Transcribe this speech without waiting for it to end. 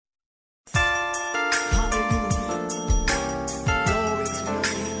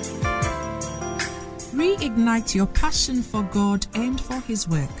reignite your passion for God and for His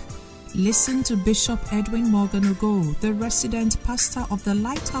work. Listen to Bishop Edwin Morgan Ogo, the resident pastor of the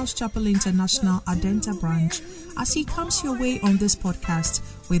Lighthouse Chapel International Adenta branch, as he comes your way on this podcast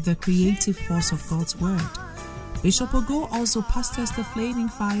with the creative force of God's Word. Bishop Ogo also pastors the Flaming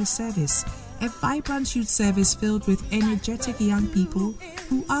Fire Service, a vibrant youth service filled with energetic young people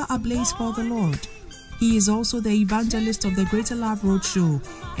who are ablaze for the Lord. He is also the evangelist of the Greater Love Roadshow,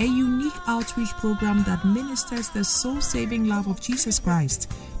 a unique outreach program that ministers the soul-saving love of Jesus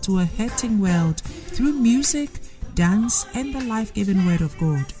Christ to a hurting world through music, dance, and the life-giving Word of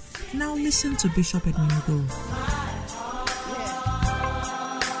God. Now listen to Bishop Edwin Ogo.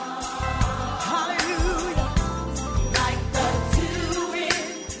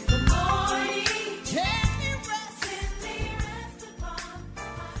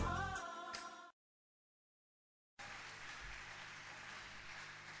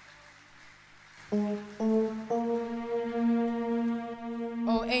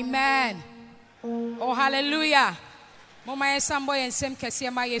 Oh, amen. Oh, hallelujah. Mama yesambo yensem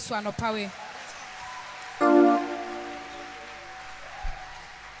kese ma Yesu anopawe.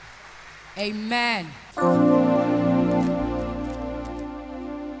 Amen.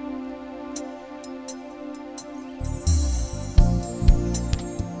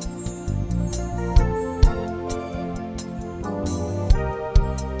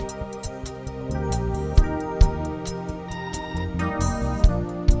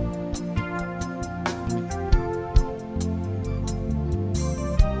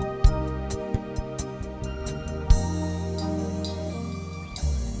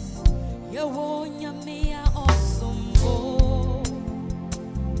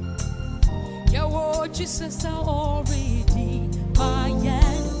 Jesus already mine.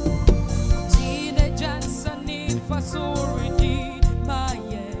 Teenagers and if I already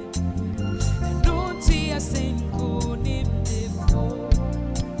mine. No tears sing good in the fall.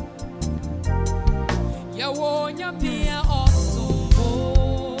 You won't be awesome.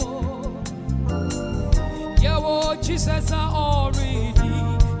 You Jesus already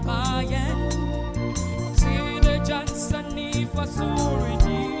mine. Teenagers and if I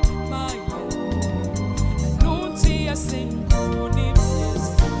already mine.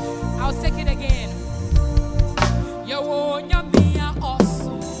 I'll take it again. You won't be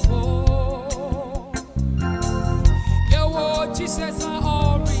awesome. You Jesus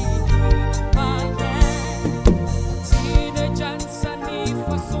already mine. Teenagers and if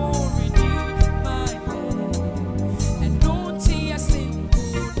I already mine. And don't tears in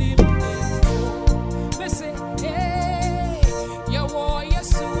good. Listen, hey, you want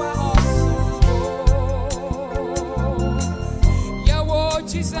yes you are awesome.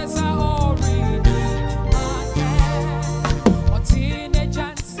 Jesus are already mine. Or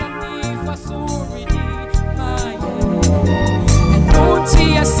teenagers and if I already mine. And no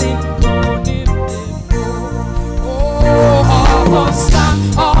tears in good. Oh,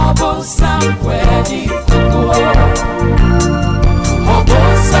 Obosam, where did you go?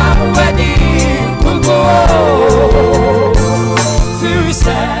 Obosam, where did you go?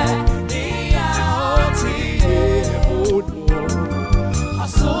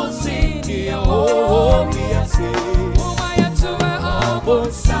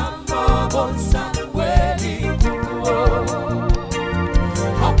 Thursday.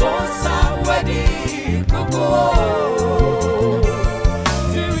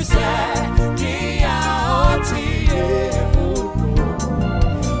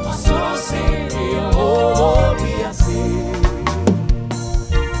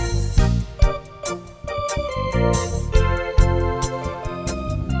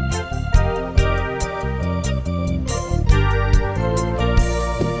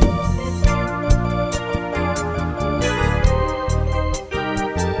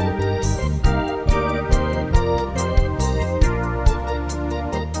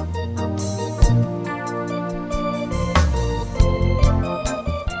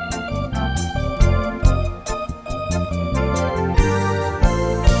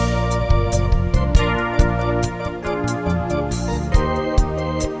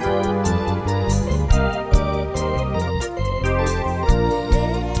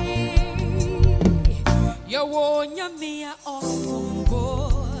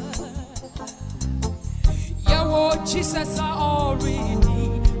 Jesus are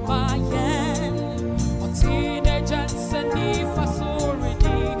already mine. Or teenagers and if I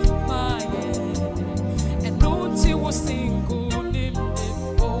already mine. And no tea was single in the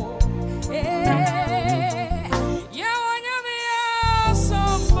fall. Yeah, want you be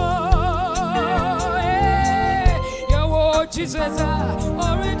awesome boy. Yeah, Jesus are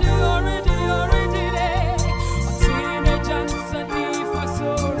already there.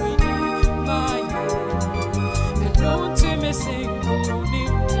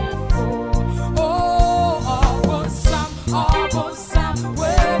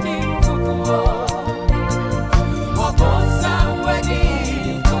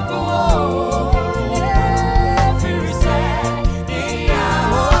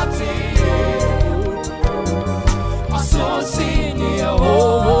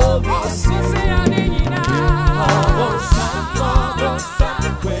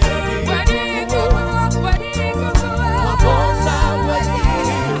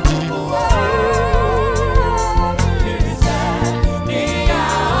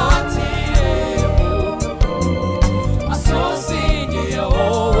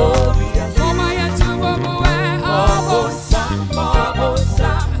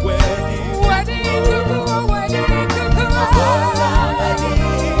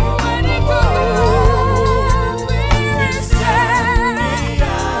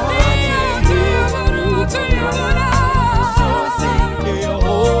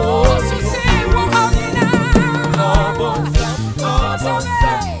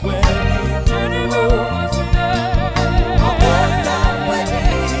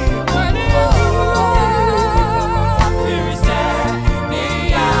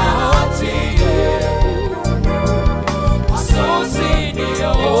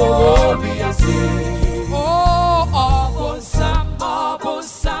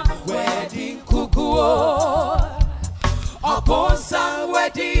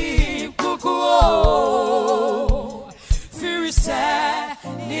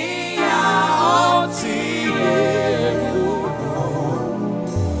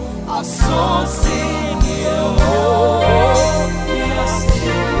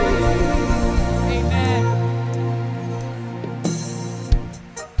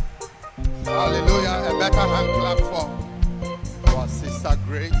 Hallelujah. A better hand clap for our sister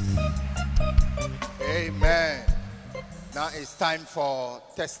Grace. Amen. Now it's time for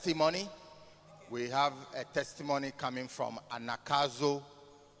testimony. We have a testimony coming from Anakazo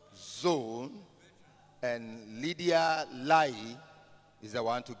Zone, and Lydia Lai is the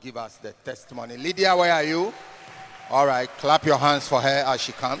one to give us the testimony. Lydia, where are you? All right, clap your hands for her as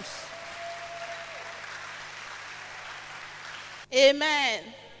she comes. Amen.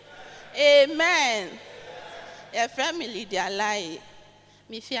 Amen. Your friend me Lydia Lai.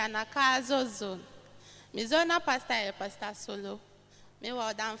 Me fi Anakazo Zone. Me zona pastor e Pastor Solo. Me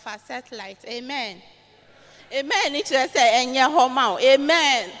wa down for satellite. Amen. Amen. It just say enye homa.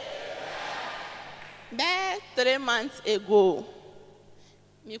 Amen. There 3 months ago,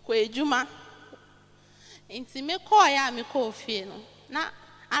 me ko ejuma. Inti me ko ya me ko fie no. Na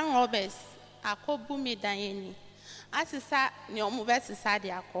Ann Roberts akobu me danyeni. Asisa ni omu be sisa de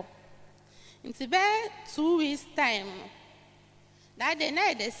akọ. Inti be 2 weeks time. That day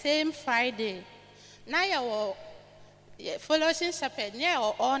na the same Friday. Na ya fellowship shepherd near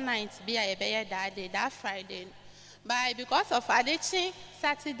all night be a be that day, that Friday. But because of Adichi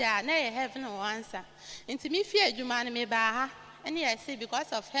Saturday, na heaven no answer. Inti me fear Jumani me ba and I say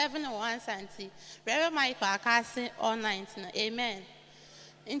because of heaven no answer anti. Reverend Michael Akasi all night. Amen.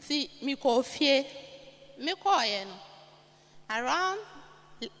 Inti me ko fear me call around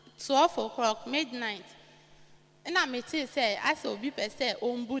 12 o'clock midnight. And I may say, I saw be per se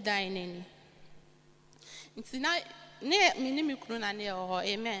ombu dining. It's not near minimicruna near her,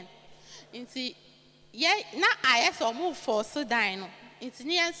 amen. It's yet not I saw move for so dino. It's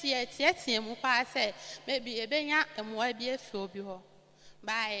near yet him say maybe a benya and more be a phobia.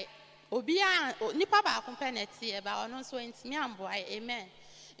 By Obia Nipa accompanied about no so into me and boy, amen.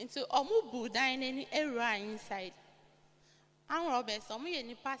 Into Omubu dining area inside. Ann Roberts, omu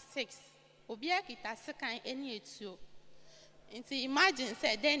nipa 6. Obia kita second any etuo. Inti imagine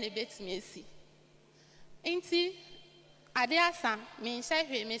say then a bit messy. Inti ade asa me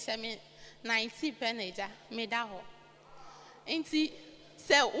nhwe me se me 90 peneja me da ho. Inti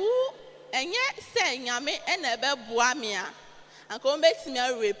se u enye se nyame ena be boa me a anko betimi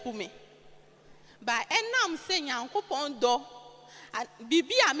arepu me. Ba enam se nyankopon do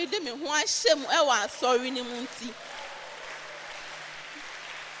bibi a me de me ho ahyem e wa asori ni mu nti.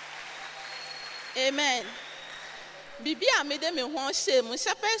 Amen. Bibi a me de me ho shame,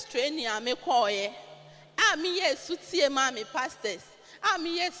 shepherd's training a me koye. A me yesu tie ma me pastors. A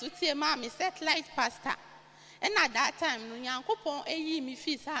me yesu tie ma me satellite pastor. And at that time no Nyankopon eyi me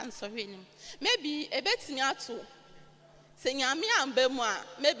fi sa ansori nim. Maybe e betimi ato. Se nyame amba mu a,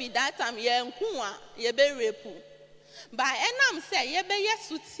 maybe that time ye nku a ye be repu. By enam say ye be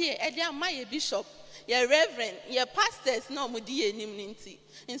yesutie e dia ma ye bishop, ye reverend, ye pastors no mudi enim nti.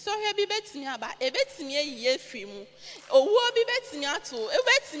 Nso hwe bi betimi aba, e betimi eyiye firi mu. Owo bi betimi ato, e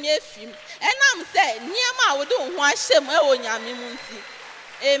betimi efim. Enam say niam a wo de ho ahyem e wo nyame mu nti.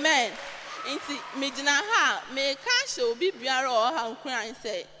 Amen. Nti medina ha me ka hye obi biara o ha nkran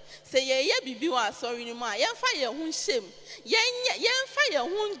say ye bibi wa sorry ni mu a yemfa ye ho hyem. Yemfa ye ho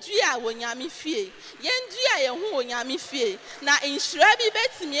ndua wo nyame fie. Yendua ye ho wo nyame fie. Na inhyira bi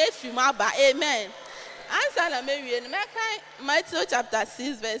betimi efim aba. Amen. Answer na me wie no meka Matthew chapter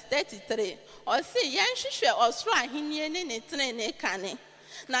 6 verse 33. Or say yen hwehwe osoro ahenie ne tenene kane.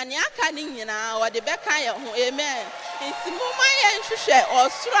 Na ne aka ne nyina wo de beka ye ho. Amen. Nti moma yen hwehwe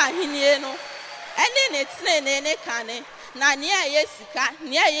osoro ahenie no ene ne tenene ne kane. Na ne aye sika,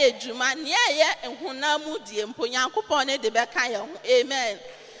 ne aye adwuma, ne aye enhonamu die mpo Nyankopon ne de beka ye ho. Amen.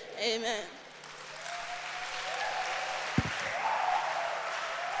 Amen.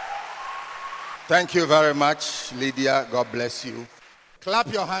 Thank you very much, Lydia. God bless you.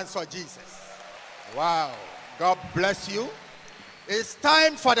 Clap your hands for Jesus. Wow. God bless you. It's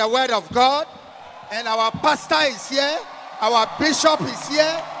time for the word of God. And our pastor is here. Our bishop is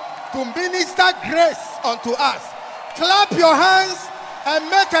here to minister grace unto us. Clap your hands and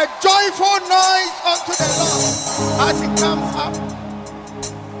make a joyful noise unto the Lord as he comes up.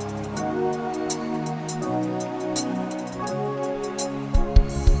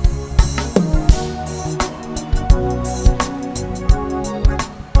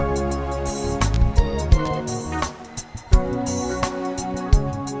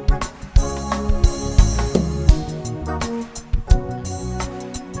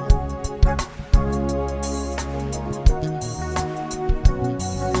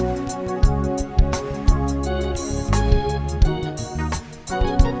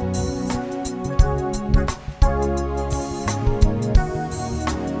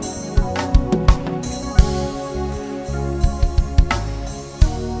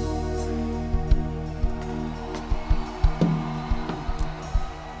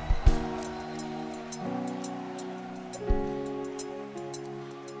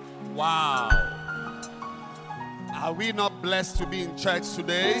 Wow. Are we not blessed to be in church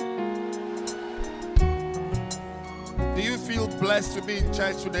today? Do you feel blessed to be in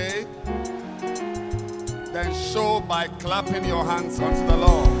church today? Then show by clapping your hands unto the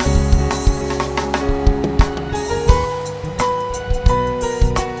Lord.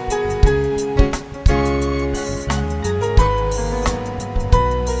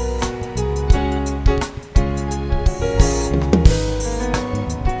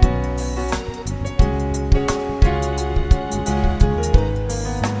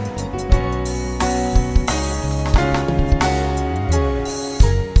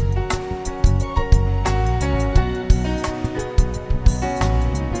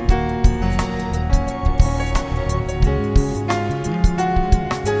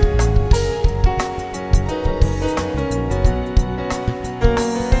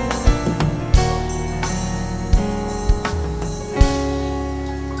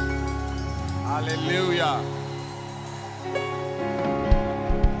 Hallelujah.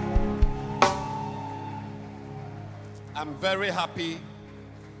 I'm very happy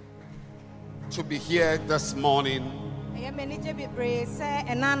to be here this morning. And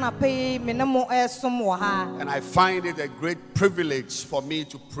I find it a great privilege for me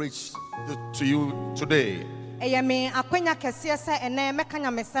to preach to you today. I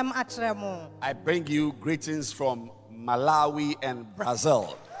bring you greetings from Malawi and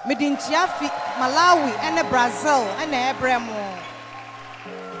Brazil.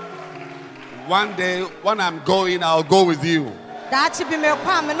 One day, when I'm going, I'll go with you.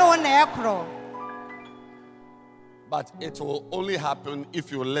 But it will only happen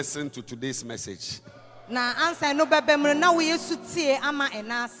if you listen to today's message.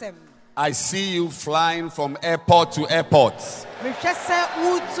 I see you flying from airport to airport.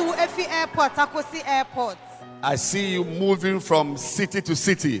 I see you moving from city to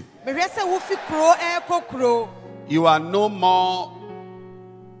city. You are no more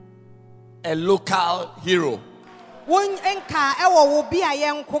a local hero. You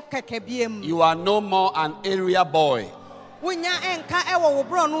are no more an area boy.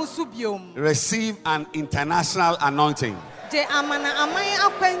 Receive an international anointing.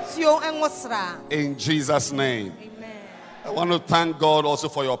 In Jesus' name. Amen. I want to thank God also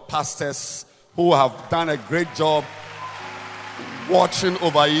for your pastors who have done a great job watching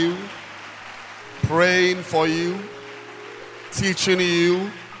over you, praying for you, teaching you,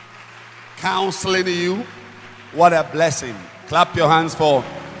 counseling you. What a blessing. Clap your hands for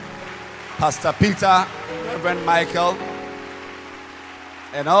Pastor Peter, Reverend Michael,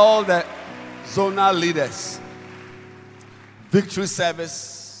 and all the zonal leaders. Victory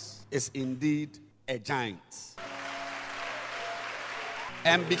Service is indeed a giant.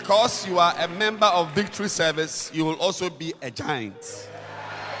 And because you are a member of Victory Service, you will also be a giant.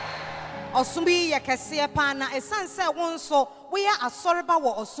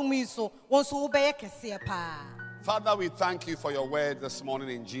 Father, we thank you for your word this morning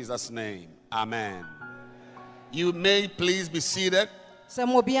in Jesus' name. Amen. You may please be seated.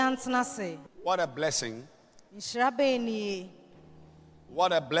 What a blessing.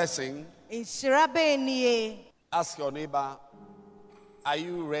 What a blessing. Ask your neighbor, are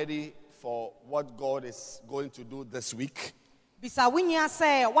you ready for what God is going to do this week? Today,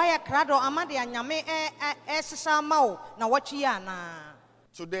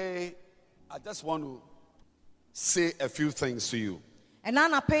 I just want to say a few things to you.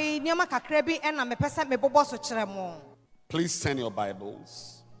 Please turn your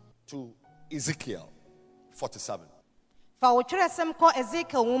Bibles to Ezekiel 47.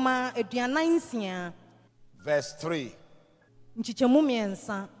 Verse 3.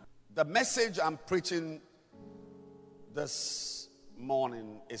 The message I'm preaching this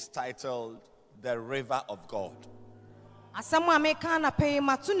morning is titled The River of God.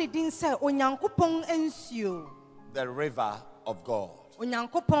 The River of God.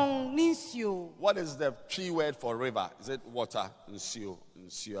 What is the key word for river? Is it water?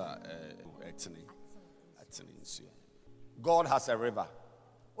 God has a river.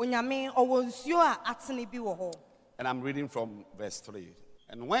 And I'm reading from verse 3.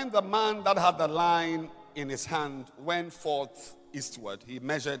 And when the man that had the line in his hand went forth eastward, he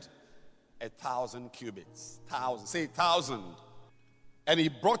measured 1,000 cubits. 1,000. Say 1,000. And he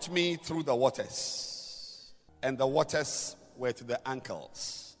brought me through the waters. And the waters were to the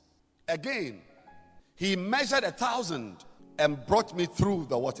ankles. Again, he measured 1,000 and brought me through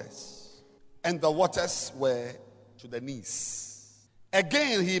the waters. And the waters were to the knees.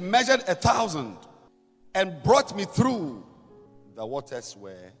 Again, he measured 1,000 and brought me through. The waters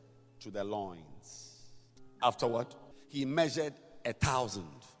were to the loins. Afterward, he measured 1,000.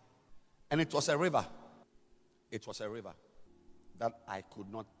 And it was a river. It was a river that I could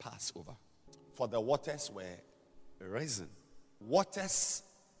not pass over. For the waters were risen. Waters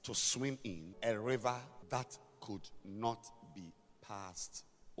to swim in. A river that could not be passed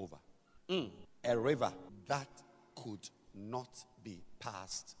over. A river that could not be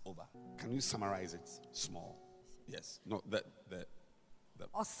passed over. Can you summarize it small? Yes. No, the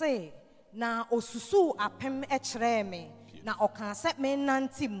Ose na osusu apem ekyere me na oka se me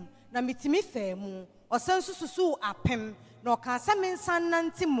nantim na mitimi fa mu osan susu apem na oka se me nsan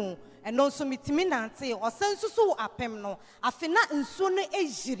nantimu eno nso mitimi nante osan susu apem no afe na nsuo no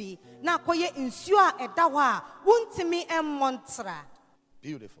ejiri na akoye nsuo a eda ho a wuntimi emmontra.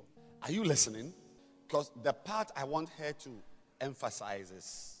 Beautiful. Are you listening? Because the part I want her to emphasize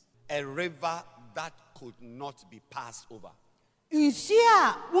is a river that could not be passed over. A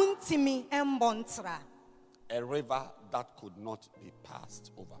river that could not be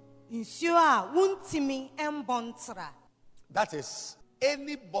passed over. That is,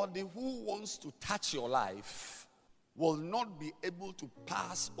 anybody who wants to touch your life will not be able to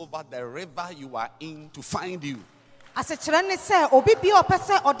pass over the river you are in to find you. Asechere se obi bi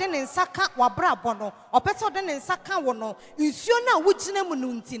opese ode ne nsaka wabrabo no opese ode ne nsaka wo no nsuo na wugina mu no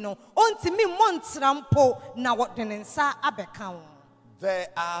nti no ontimi montra mpo na ode ne nsa abeka wo. There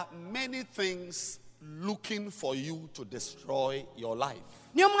are many things looking for you to destroy your life.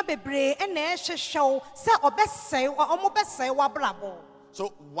 Nioma bebre e na ehwehwew se obesei omobesei wabrabo.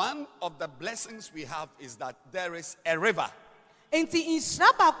 So one of the blessings we have is that there is a river. I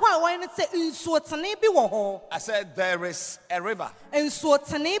said there is a river.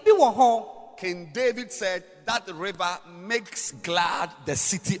 King David said that river makes glad the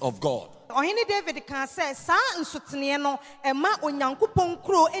city of God. That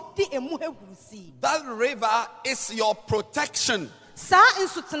river is your protection.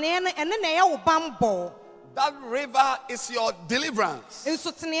 That river is your deliverance.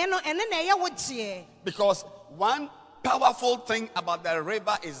 Because one powerful thing about the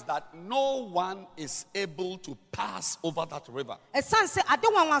river is that no one is able to pass over that river. And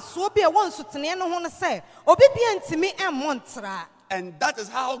that is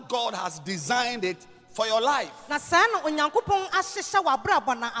how God has designed it for your life.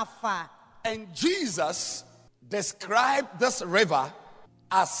 And Jesus described this river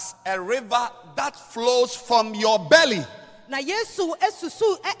as a river that flows from your belly. Na Yesu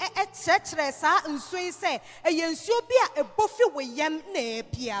esusu kyerɛkyerɛ saa nsuo yi sɛ ɛyɛ nsuo bi a ɛbɔfi wɔ yam na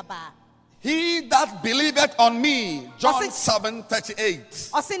epiaba. He that believeth on me, John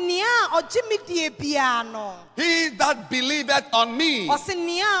 7:38. Ɔse nea ɔgye me die bia no. He that believeth on me, Ɔse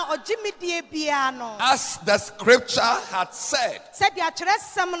nea ɔgye me die bia no. as the scripture had said, Sɛdeɛ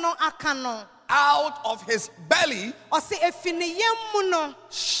Kyerɛsɛm no aka no. out of his belly Ɔse efi ne yam mu no.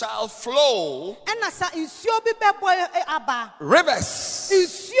 shall flow Ɛna sa nsuo bi bɛbɔ aba. rivers,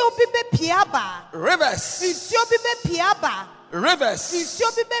 Nsuo bi bɛpie aba. rivers, Nsuo bi bɛpie aba. rivers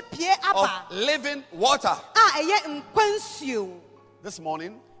Nsuo bi bɛpie of aba. living water. A ɛyɛ nkwa nsuo. This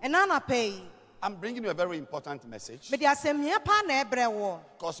morning, Ɛna anapa yi, I'm bringing you a very important message, mede asɛmmia paa na ɛbrɛ wɔ.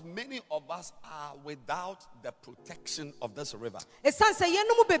 because many of us are without the protection of this river. Ɛsiane sɛ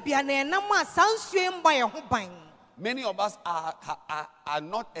yɛnom baabi a na ɛnam a saa nsuo yi mbɔ yɛn ho ban. Many of us are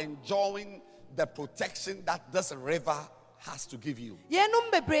not enjoying the protection that this river has to give you.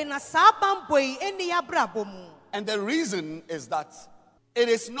 Yɛnom bebree na saa bambɔ yi ɛnni yɛ abrabɔ mu. And the reason is that it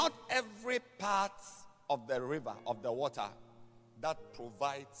is not every part of the river, of the water, that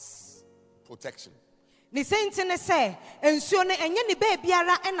provides protection. Ne sɛnti ne sɛ nsuo no ɛnyɛ ne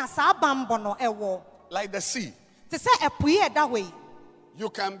baabiara ɛna saa bambɔ no ɛwɔ. Like the sea, Te sɛ ɛpo yi ɛda hɔ yi. you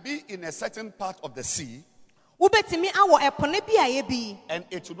can be in a certain part of the sea Wobɛtumi awɔ ɛpo ne beaeɛ bi. and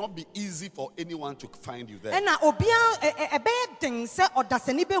it will not be easy for anyone to find you there. Ɛna obiara ɛbɛyɛ den sɛ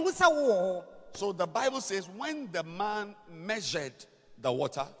ɔdasani bɛhu sɛ wowɔ hɔ. So the Bible says when the man measured the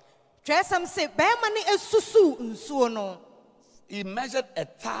water, Kyerɛsɛm sɛ bɛrima ne esusu nsuo no. he measured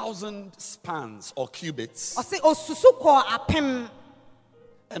 1,000 spans or cubits. Ɔse osusu kɔɔ apem.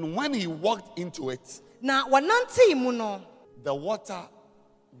 And when he walked into it, Na wɔnante mu no. the water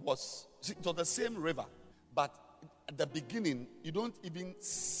was, see, it was the same river, but at the beginning, you don't even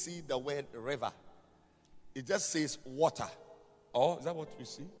see the word river. It just says water. Oh, is that what we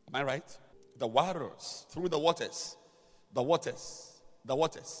see? Am I right? The waters, through the waters, the waters, the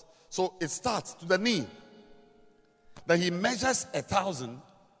waters. So it starts to the knee. Then he measures 1,000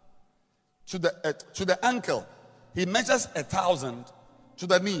 to the ankle. He measures 1,000 to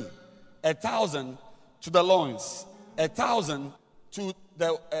the knee, 1,000 to the loins, 1,000 to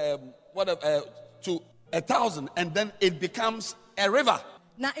the to 1,000, and then it becomes a river.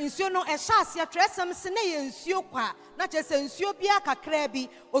 Na nsuo no ɛhyɛ aseɛ Kyerɛsɛm sɛ na yɛ nsuo kwa na kyerɛ sɛ nsuo biara kakraa bi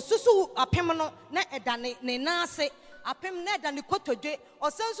osusu apem no na ɛda ne nan ase apem na ɛda ne kotodwe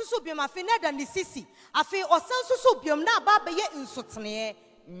ɔsan susu biom afei na ɛda ne sisi afei ɔsan susu biom na aba abɛyɛ nsoteneɛ.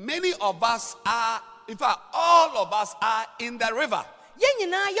 Many of us are, in fact, all of us are in the river, Yɛn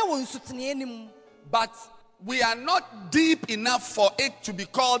nyinaa yɛ wɔ nsoteneɛ no mu. but we are not deep enough for it to be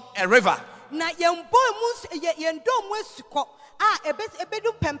called a river. Na yɛn bɔ mu yɛn dɔm mu esikɔ a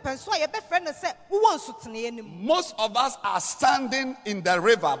ebedu pɛmpɛn so a yɛbɛfrɛ no sɛ wowɔ nsoteneɛ no mu. Most of us are standing in the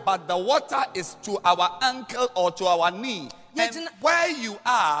river, but the water is to our ankle or to our knee. And where you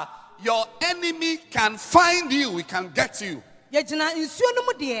are, your enemy can find you, he can get you. Yɛgyina nsuo no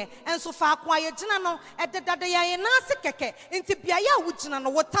mu deɛ nso faako a yɛgyina no ɛdedada yɛn nan ase kɛkɛ nti beaeɛ a wogyina no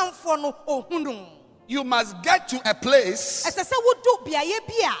wo tamfoɔ no ohunu no. You must get to a place Ɛsɛ sɛ wodu beaeɛ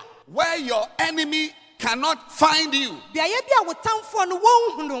bi a where your enemy cannot find you. beaeɛ bi a wo tamfoɔ no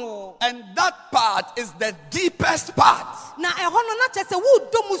wɔnhunu no. And that part is the deepest part. Na ɛhɔ no na kyerɛ sɛ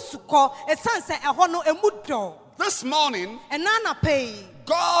wodɔ mu sukɔ ɛsiane sɛ ɛhɔ no emu dɔ. This morning, Ɛna anapa yi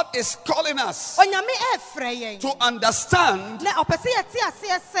God is calling us Onyame ɛfrɛ yɛn. to understand Na ɔpɛ sɛ yɛte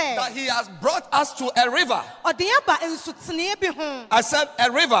aseɛ sɛ that he has brought us to a river. ɔde aba nsoteneɛ bi ho. I said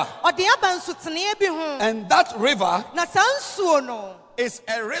a river. Ɔde aba nsoteneɛ bi ho. And that river Na saa nsuo no is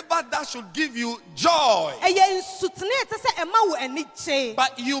a river that should give you joy. ɛyɛ nsoteneɛ ɛsɛ sɛ ɛma wo ani gye.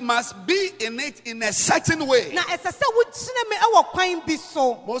 But you must be in it in a certain way. Na ɛsɛ sɛ wogyina mu ɛwɔ kwan bi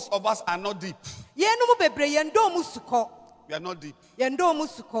so. Most of us are not deep. Yɛnom bebree yɛn dɔɔ mu sukɔ. We are not deep. Yɛn dɔɔ mu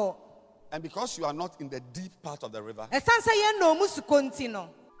sukɔ. And because you are not in the deep part of the river, Ɛsiane sɛ yɛn dɔɔ mu sukɔ nti no.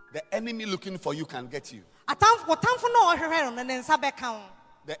 the enemy looking for you can get you. Atamfo no ɔhwehwɛ no ne nsa bɛka ho.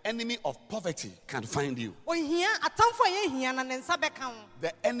 The enemy of poverty can find you. Ohia atamfo a yɛhia no ne nsa bɛka ho.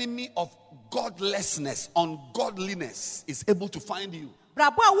 The enemy of godlessness, ungodliness is able to find you.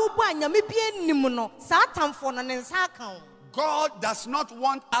 Brabo a wobu a nyame bi anim no saa atamfo no ne nsa aka ho. God does not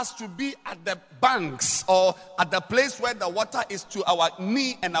want us to be at the banks or at the place where the water is to our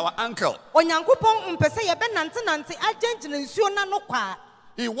knee and our ankle. Onyankopɔn mpɛ sɛ yɛbɛnante agyɛngyina nsuo no ano kwa.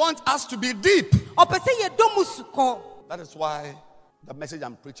 He wants us to be deep. Ɔpɛ sɛ yɛdɔ mu sukɔ. That is why the message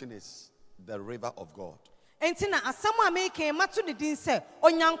I'm preaching is the river of God. Enti na asɛm a meka mato ne din sɛ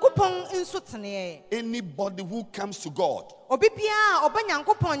Onyankopɔn nsoteneɛ. Anybody who comes to God Obi biara a ɔba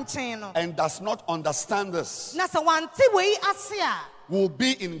Nyankopɔn nkyɛn no. and does not understand this Na sɛ wante wei ase a will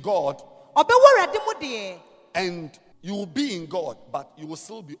be in God ɔbɛwɔ Awurade mu deɛ. and You will be in God, but you will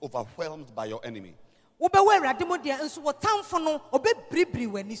still be overwhelmed by your enemy.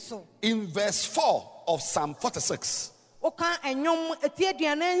 In verse 4 of Psalm 46, the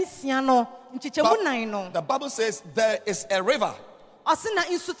Bible says there is a river,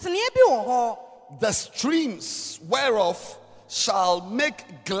 the streams whereof shall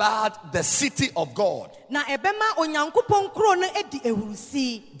make glad the city of God,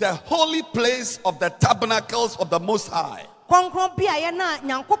 the holy place of the tabernacles of the Most High.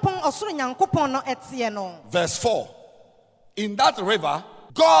 Verse 4. In that river,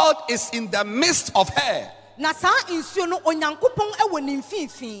 God is in the midst of her,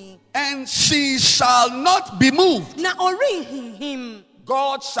 and she shall not be moved.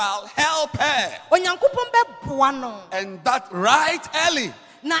 God shall help her, and that right early.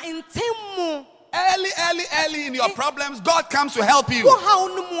 Early in your problems, God comes to help you.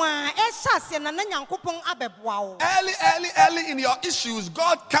 Early in your issues,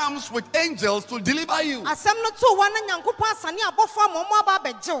 God comes with angels to deliver you.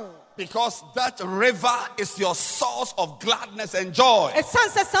 Because that river is your source of gladness and joy.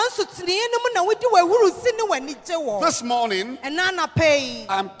 This morning,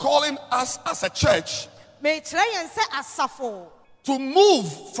 I'm calling us as a church to move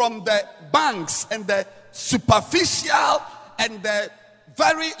from the banks and the superficial and the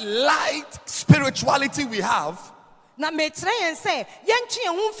very light spirituality we have, and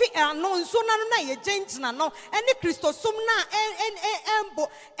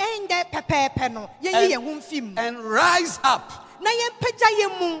rise up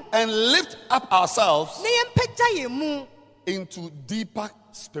and lift up ourselves into deeper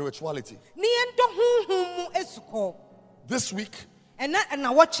spirituality. This week,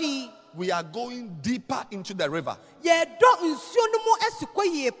 we are going deeper into the river. We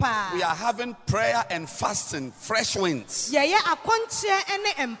are having prayer and fasting, fresh winds.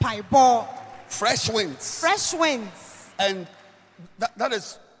 Fresh winds. And that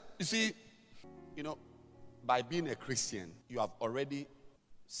is, you see, by being a Christian, you have already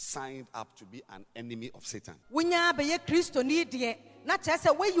signed up to be an enemy of Satan.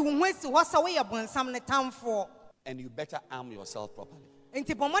 And you better arm yourself properly.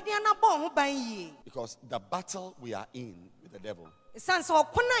 Because the battle we are in with the devil, it's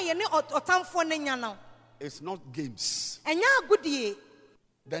not games.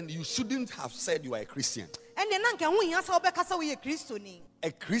 Then you shouldn't have said you are a Christian.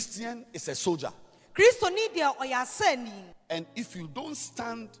 A Christian is a soldier. And if you don't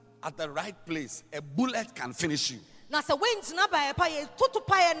stand at the right place, a bullet can finish you.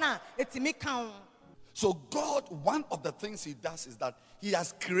 So God, one of the things he does is that he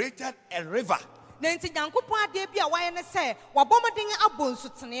has created a river. In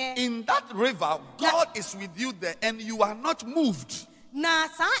that river, God is with you there and you are not moved. There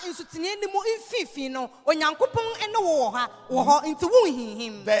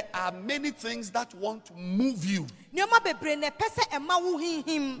are many things that want to move you.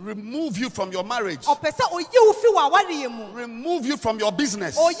 Remove you from your marriage. Remove you from your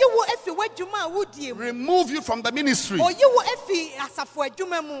business. Remove you from the ministry. But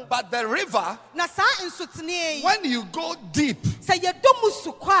the river, when you go deep,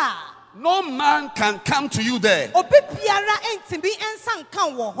 no man can come to you there. No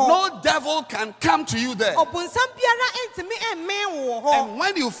devil can come to you there. And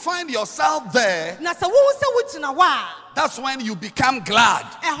when you find yourself there, that's when you become glad.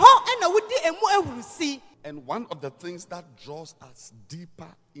 And one of the things that draws us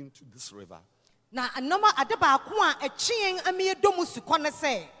deeper into this river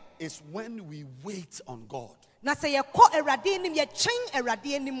is when we wait on God.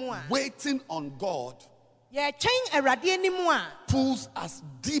 Waiting on God pulls us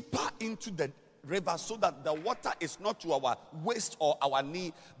deeper into the river so that the water is not to our waist or our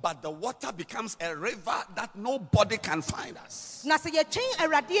knee, but the water becomes a river that nobody can find us.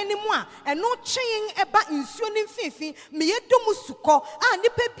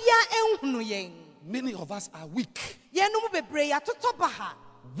 Many of us are weak.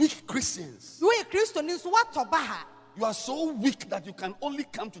 Weak Christians. You are so weak that you can only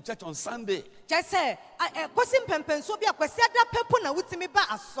come to church on Sunday.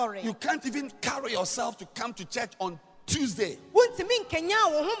 You can't even carry yourself to come to church on Tuesday.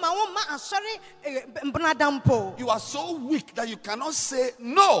 You are so weak that you cannot say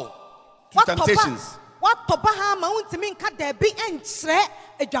no to temptations.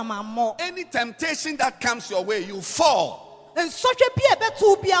 Any temptation that comes your way, you fall.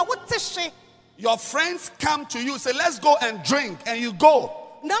 Your friends come to you, say, let's go and drink, and you go.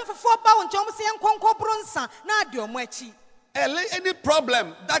 ndamfofo ba wo nkyɛn mo se yɛnkɔnkɔ bronsa na ade ɔmo akyi. Any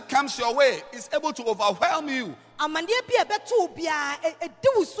problem that comes your way is able to overwhelm you. Amandeɛ bi ɛbɛto bia ɛdi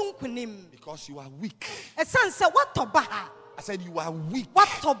wo so nkunim. Because you are weak. Ɛsan sɛ watɔ ba ha. I said you are weak.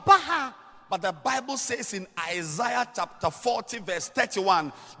 Watɔ ba ha. But the Bible says in Isaiah chapter 40 verse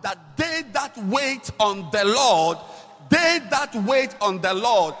 31 that they that wait on the Lord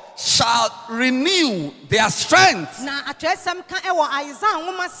shall renew their strength. Na atwesɛm ka ɛwɔ Isaiah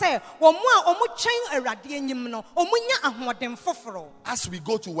nwoma sɛ wɔn a wɔn kyɛn Awurade anim no wɔn nya ahoɔden foforo. As we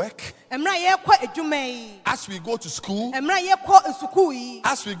go to work, Emra yɛkɔ adwuma yi. as we go to school, Emra yɛkɔ sukuu yi.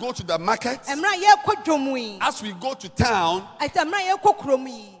 as we go to the market, Emra yɛkɔ dwom yi. as we go to town, Emra yɛkɔ kurom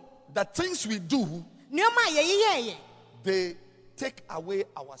yi. the things we do, Nneɛma a yɛyeyɛyɛ. they take away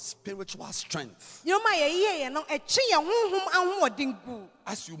our spiritual strength. Nneɛma a yɛyeyɛyɛ no ɛkye yɛn honhom ahoɔden gu.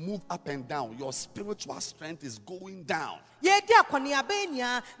 As you move up and down, your spiritual strength is going down. Yɛdi akɔneaba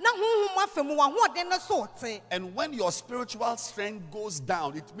nyinaa na honhom afa mu ahoɔden no so ɔte. And when your spiritual strength goes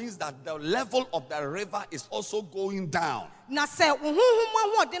down, it means that the level of the river is also going down. Na sɛ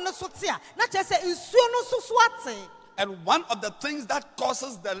honhom ahoɔden no so te a na kyerɛ sɛ nsuo no so ate. And one of the things that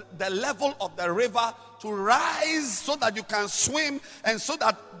causes the level of the river to rise so that you can swim and so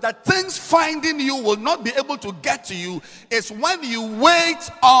that the things finding you will not be able to get to you is when you wait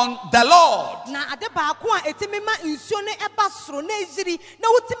on the Lord. Na ade baako a etimi ma nsuo no ɛba soro na eziri na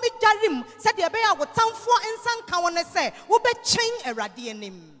wotimi dwarim sɛdeɛ ɛbɛyɛ a wotamfoɔ nsa nka wo ne sɛ wobɛkyɛn Awurade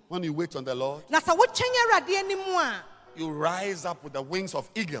anim. When you wait on the Lord, Na sɛ wokyɛn Awurade anim a you rise up with the wings of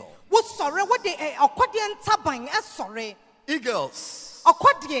eagle. wosɔre wode ɔkɔdeɛ ntaban ɛsɔre. Eagles.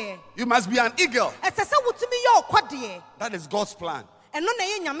 Ɔkɔdeɛ. You must be an eagle. Ɛsɛ sɛ wotumi yɛ ɔkɔdeɛ. That is God's plan. Ɛno na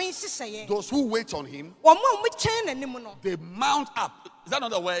ɛyɛ Nyame nhyehyɛeɛ. Those who wait on him, Wɔn a wɔkyɛn n'anim no. they mount up. Is that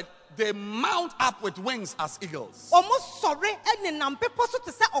not the word? They mount up with wings as eagles. Wɔn sɔre ɛnenam bepɔ so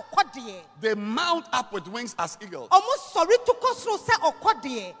te sɛ ɔkɔdeɛ. They mount up with wings as eagles. Wɔn sɔre tu kɔ soro sɛ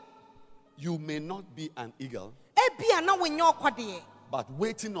ɔkɔdeɛ. You may not be an eagle, Ebia na wɔnyɛ ɔkɔdeɛ. but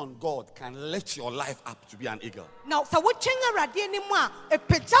waiting on God can lift your life up to be an eagle. Na sɛ wokyɛn Awurade anim a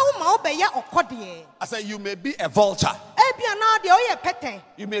epagya wo ma wobɛyɛ ɔkɔdeɛ. I say you may be a vulture. Ebia na deɛ ɔyɛ pɛtɛ.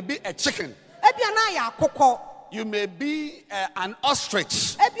 You may be a chicken. Ebia na ayɛ akokɔ. You may be an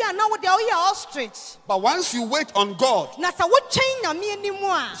ostrich. Ebia na wo deɛ ɔyɛ ostrich. But once you wait on God, Na sɛ wokyɛn Nyame anim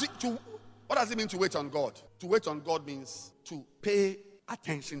a see, what does it mean to wait on God? To wait on God means to pay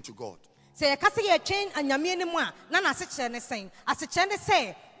attention to God. sɛ yɛka sɛ yɛkyɛn Nyame anim a na n'asekyerɛ ne sɛn. Asekyerɛ ne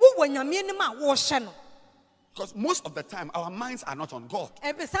sɛ wowɔ Nyame anim a wɔrehyɛ no. Because most of the time, our minds are not on God.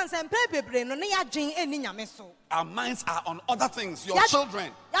 Ebisan sɛ mpɛ bebree no ne yɛadwen ɛni Nyame so. Our minds are on other things. Your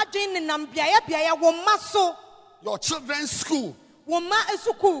children, Yɛadwen nenam beaeɛ wɔ mma so. your children's school, Wɔ mma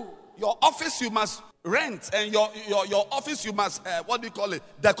esukuu. your office you must rent, and your office you must,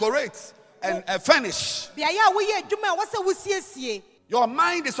 decorate and furnish. Beaeɛ a woyɛ adwuma a wɔsɛ wosiesie. Your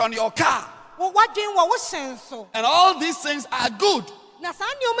mind is on your car. W'adwen wɔ wo hyɛn so. And all these things are good. Na saa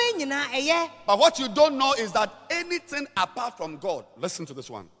nneɛma yi nyinaa ɛyɛ. But what you don't know is that anything apart from God, listen to this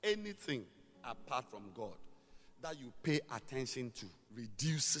one, anything apart from God that you pay attention to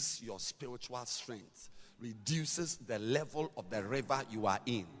reduces your spiritual strength, reduces the level of the river you are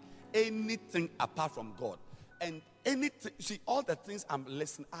in. Anything apart from God. And anything, see, all the things I'm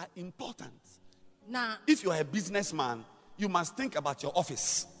listening are important. Na If you are a businessman, you must think about your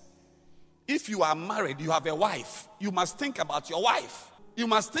office. If you are married, you have a wife, you must think about your wife. You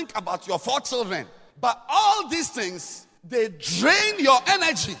must think about your 4 children. But all these things, they drain your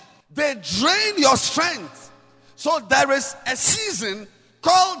energy. They drain your strength. So there is a season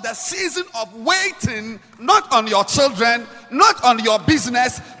called the season of waiting, not on your children, not on your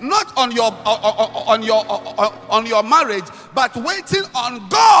business, not on your marriage, but waiting on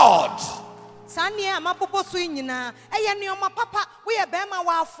God. saa nneɛma a mabobɔ so yi nyinaa ɛyɛ nneɛma papa woyɛ bɛrima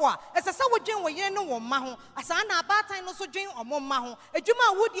wafo a ɛsɛ sɛ wodwen wɔ yere ne wɔ mma ho asaa na abaatan no so dwen ɔmo mma ho adwuma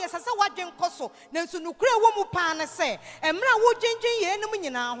a wodi ɛsɛ sɛ woadwen kɔ so nanso nokura wɔ mu paa ne sɛ mmerɛ a wodwendwen yɛnom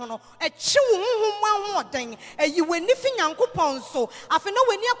nyinaa ho no ɛkye wo honhom ahoɔden ɛyi w'ani fi Nyankopɔn so afei na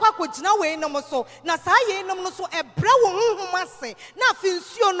w'ani akɔ akɔgyina w'anom so na saa yɛnom no so ɛbrɛ wo honhom ase na afei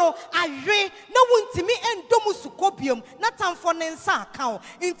nsuo no awe na wontimi ɛndɔ mu sukɔ biom na tamfo ne nsa aka wo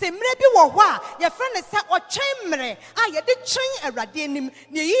nti mmerɛ bi wɔ hɔ a yɛfrɛ ne sɛ ɔkyɛn mmerɛ a yɛde kyɛn Awurade anim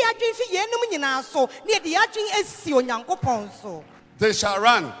na ɛyi yɛadwen fi yɛnom nyinaa so na yɛde yɛadwen asi Onyankopɔn so. They shall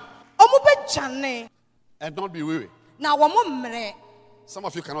run Ɔmo bɛgyane and not be weary. na wɔmo mmerɛ. Some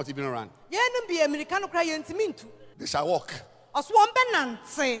of you cannot even run. Yɛnom bi Amerika no koraa yɛntimi ntu. They shall walk Ɔso wɔn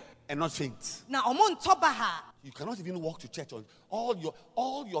bɛnante and not faint. na ɔmo ntɔ ba ha. You cannot even walk to church.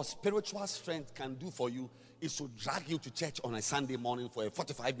 All your spiritual strength can do for you is to drag you to church on a Sunday morning for a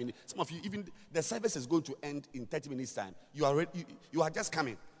 45 minutes. Some of you, even the service is going to end in 30 minutes time. You are just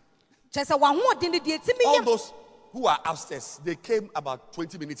coming. All those who are upstairs, they came about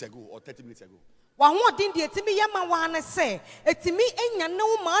 20 minutes ago or 30 minutes ago.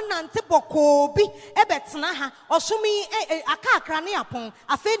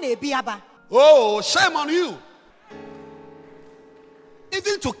 Oh, shame on you.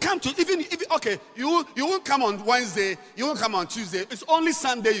 Even to come to, even okay, you won't come on Wednesday, you won't come on Tuesday. It's only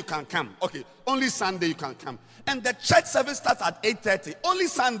Sunday you can come. Okay, only Sunday you can come. And the church service starts at 8:30. Only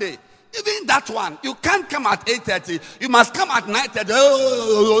Sunday. Even that one, you can't come at 8:30. You must come at 9:30.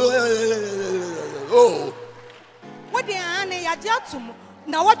 Oh. What the ane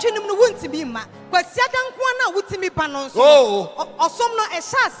na watching him won't be ma. But Sadan Kwana would me banon. Oh, or some no a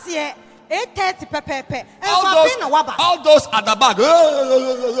chassis. 8:30 pepe. All those at the back.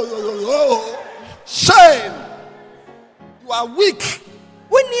 Shame. You are weak.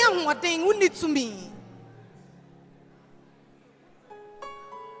 We need one thing. We need to me.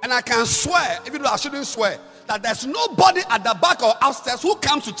 And I can swear, even though I shouldn't swear, that there's nobody at the back or upstairs who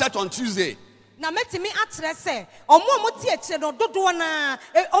comes to church on Tuesday. Na meti mi atre say, omo moti eche no dodo na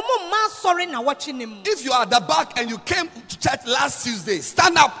omo ma sorry na watching him. If you are at the back and you came to church last Tuesday,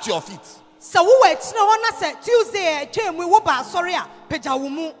 stand up to your feet. So we wait no one say Tuesday chem we wo ba sorry a peja wo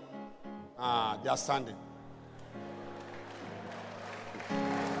mu. Ah, they are standing.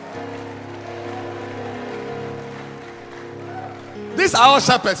 These are all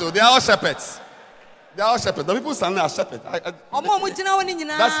shepherds. They are all shepherds. They are all shepherds. The people standing are shepherds. That's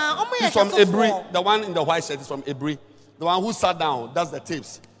from Ebri. The one in the white shirt is from Ebri. The one who sat down, that's the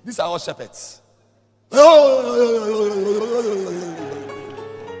tapes. These are all shepherds.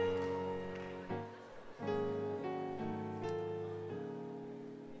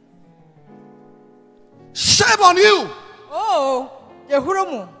 Shame on you. Oh,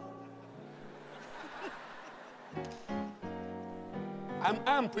 Yehuromu.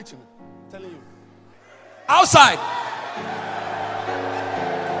 I'm preaching. I'm telling you. Outside.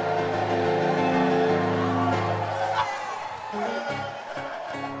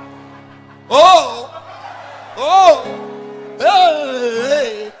 Oh.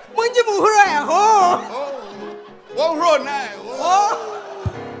 Hey. When you move around, One road now.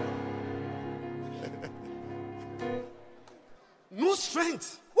 No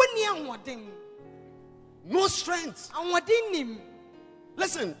strength. No strength.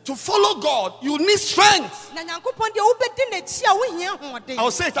 Listen, to follow God, you need strength.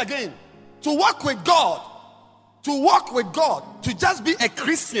 I'll say it again. To walk with God, to just be a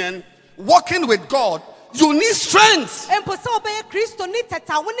Christian, walking with God, you need strength. Which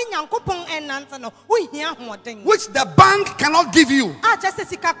the bank cannot give you.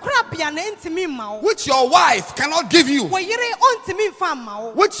 Which your wife cannot give you. Which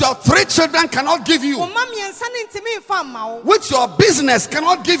your 3 children cannot give you. Which your business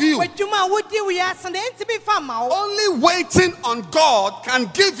cannot give you. Only waiting on God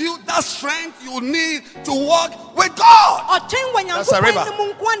can give you that strength you need to walk with God. That's a river.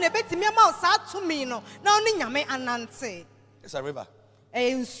 It's a river.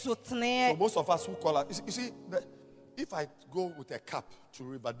 So most of us who call it, you see, if I go with a cup to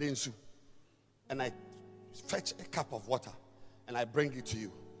River Densu and I fetch a cup of water and I bring it to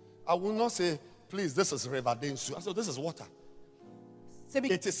you, I will not say, please, this is River Densu. I said, this is water.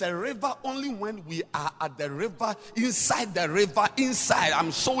 It is a river only when we are at the river, inside the river, inside.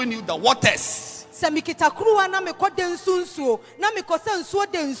 I'm showing you the waters. When you are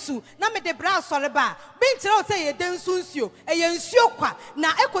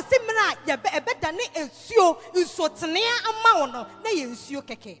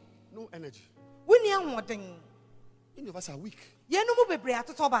no energy. Many of us are weak. You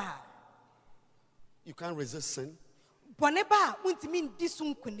can't resist sin.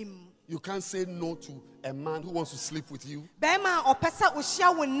 You can't say no to a man who wants to sleep with you.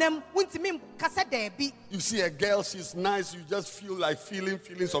 You see a girl, she's nice, you just feel like feeling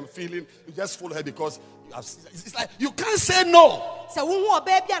some feeling. You just follow her because it's like you can't say no.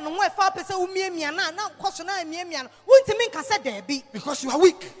 Because you are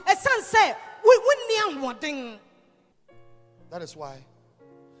weak. That is why.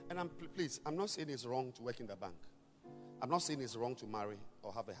 And please, I'm not saying it's wrong to work in the bank. I'm not saying it's wrong to marry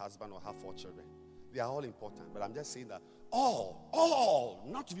or have a husband or have 4 children. They are all important. But I'm just saying that all,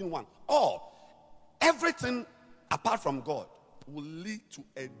 not even one, everything apart from God will lead to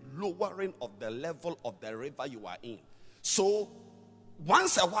a lowering of the level of the river you are in. So,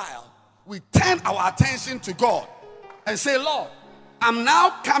 once a while, we turn our attention to God and say, Lord, I'm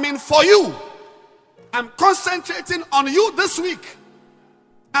now coming for you. I'm concentrating on you this week.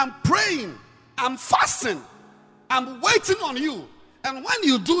 I'm praying. I'm fasting. I'm waiting on you. And when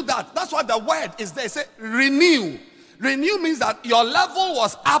you do that, that's what the word is there. It says renew. Renew means that your level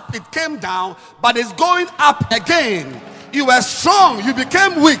was up, it came down, but it's going up again. You were strong, you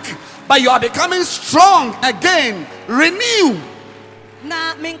became weak, but you are becoming strong again. Renew.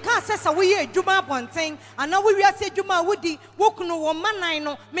 Na menka se sa wo ye adwuma abonten ana wo wiase adwuma wodi wokunu wo manan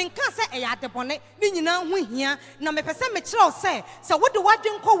no menka se e yade bone ni nyina ho hia na mepese me kire o se wodi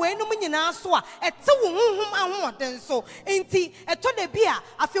wadwenko we no nyina so a ete wo honhom ahoden so enti eto da bia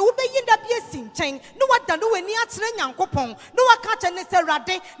afi wo beyi da bia si nchen no wada no wani akere nyankopon no waka che ne se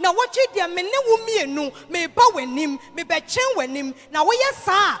rade na wotwe dia me ne wo mienu me ba wanim me be chen wanim na wo ye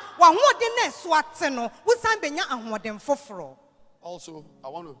saa wa hoden na so ate no wo san benya ahoden foforo. Also, I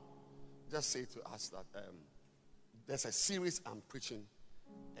want to just say to us that there's a series I'm preaching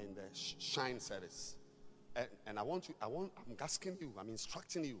in the Shine service. And I'm asking you, I'm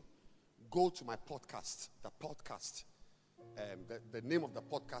instructing you, go to my podcast. The podcast, the name of the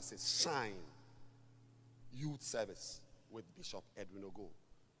podcast is Shine Youth Service with Bishop Edwin Ogo.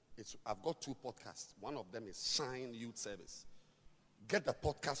 I've got 2 podcasts. One of them is Shine Youth Service. Get the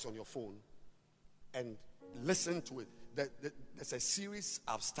podcast on your phone and listen to it. There's a series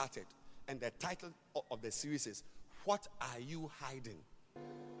I've started, and the title of the series is What Are You Hiding?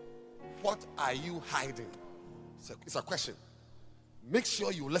 What are you hiding? It's a question. Make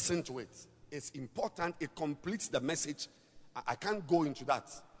sure you listen to it. It's important. It completes the message. I can't go into that.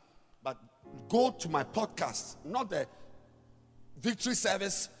 But go to my podcast, not the victory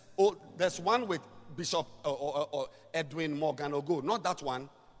service. Oh, there's one with Bishop or Edwin Morgan Ogo. Not that one.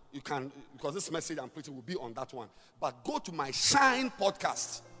 You can, because this message I'm preaching will be on that one. But go to my Shine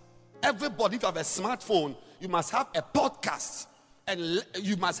podcast. Everybody, if you have a smartphone, you must have a podcast. And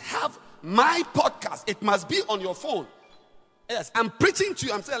you must have my podcast. It must be on your phone. Yes, I'm preaching to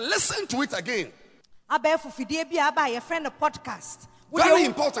you. I'm saying, listen to it again. Podcast. Very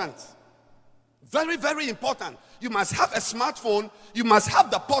important. Very, very important. You must have a smartphone. You must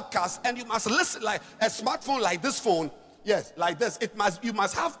have the podcast. And you must listen like a smartphone like this phone. Yes, like this. You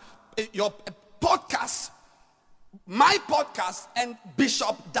must have your podcast, my podcast, and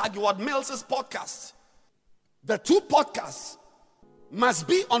Bishop Dag Heward-Mills's podcast. The 2 podcasts must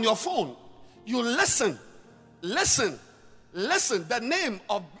be on your phone. You listen. The name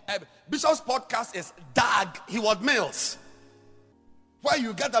of Bishop's podcast is Dag Heward-Mills, where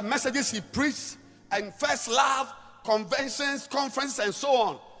you get the messages he preached and First Love, conventions, conferences, and so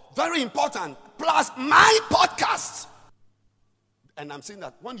on. Very important. Plus my podcast. And I'm saying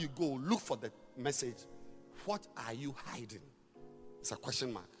that when you go, look for the message. What are you hiding? It's a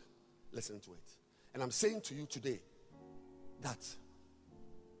question mark. Listen to it. And I'm saying to you today that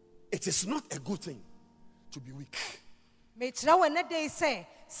it is not a good thing to be weak. It's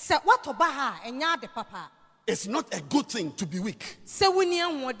not a good thing to be weak.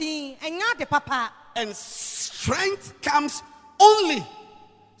 And strength comes only,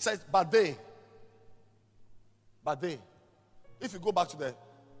 says, but they. If you go back to the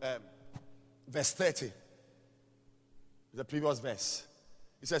verse 30, the previous verse,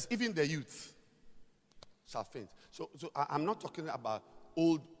 it says, even the youth shall faint. So I'm not talking about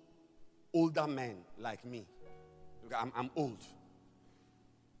older men like me. I'm old.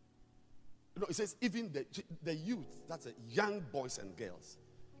 You know, it says even the youth, that's young boys and girls.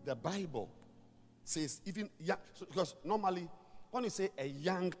 The Bible says even young, because normally when you say a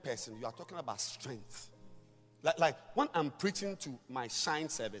young person, you are talking about strength. Like when I'm preaching to my Shine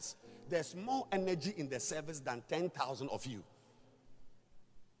service, there's more energy in the service than 10,000 of you.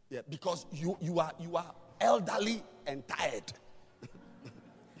 Yeah, because you are elderly and tired.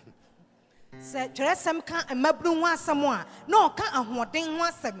 Se tresem kan emabru ho asem a na oka ahoden ho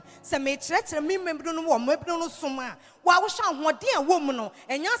asem se me tretire me membru no wo mabru no som a wa wo hwa ahoden a wo mu no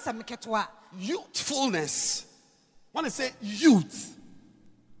enya asem ketwa. Youthfulness. When I say youth,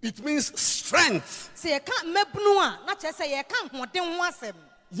 it means strength. Se ye kan mabru a na che se ye kan ahoden ho asem.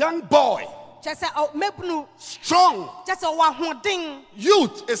 Young boy. Che se mabru strong. Che se wa ahoden.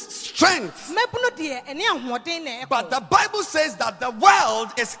 Youth is strength. Mabru de ene ahoden na. But the Bible says that the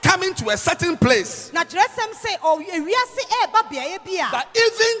world is coming to a certain place. Na tresem say o wiase e ba bia bia. That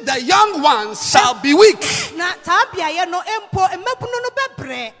even the young ones shall be weak. Na ta bia no empo mabru no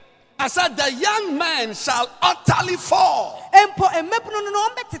bebre. I said the young man shall utterly fall. Empo mabru no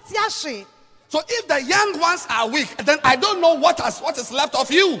betete ahwe. So if the young ones are weak, then I don't know what is left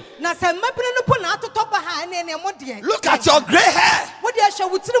of you. Look at your gray hair.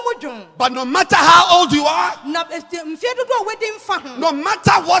 But no matter how old you are, no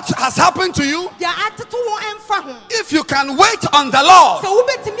matter what has happened to you, if you can wait on the Lord,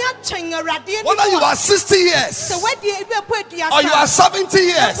 whether you are 60 years, or you are 70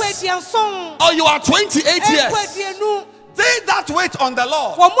 years, or you are 28 years, they that wait on the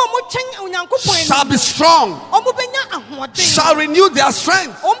Lord shall be strong, shall renew their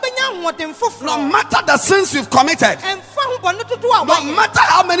strength. No matter the sins you've committed, no matter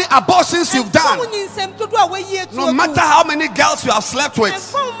how many abortions you've done, no matter how many girls you have slept with,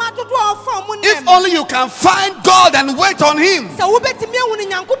 if only you can find God and wait on Him,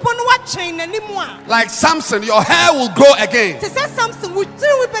 like Samson, your hair will grow again.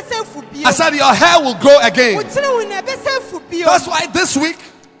 I said your hair will grow again. That's why this week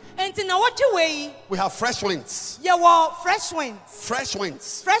we have fresh winds. Fresh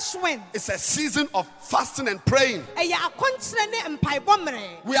winds. It's a season of fasting and praying. We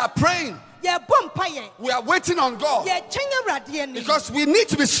are praying. We are waiting on God because we need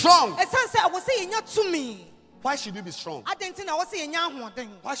to be strong. Why should you be strong? Why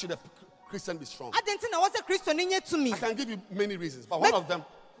should a Christian be strong? I can give you many reasons, but one of them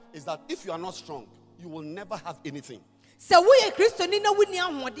is that if you are not strong, you will never have anything.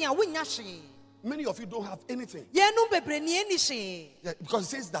 Many of you don't have anything. Yeah, because it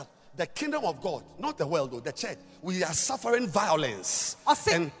says that the kingdom of God, not the world, though, the church, we are suffering violence.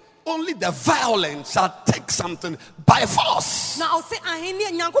 And only the violent shall take something by force.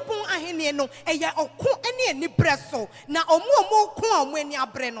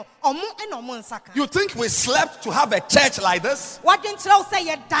 You think we slept to have a church like this? No.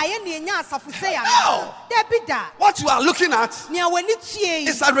 What you are looking at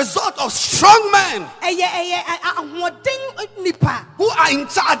is a result of strong men who are in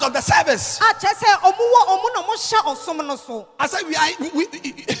charge of the service. I said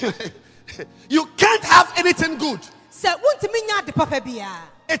you can't have anything good.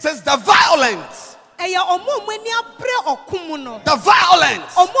 It is the violence. The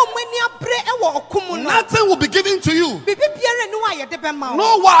violence. Nothing will be given to you.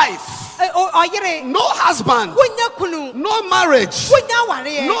 No wife. No husband. No marriage.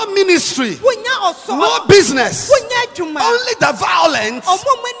 No ministry. No business. Only the violence.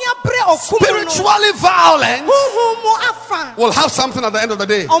 Spiritually violent will have something at the end of the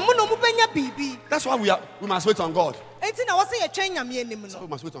day. That's why we must wait on God. So we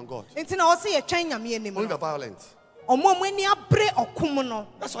must wait on God. Only the violence.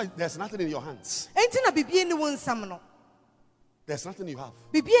 That's why there's nothing in your hands. There's nothing you have.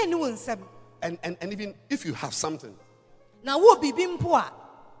 And even if you have something,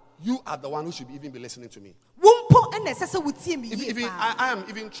 you are the one who should even be listening to me. I am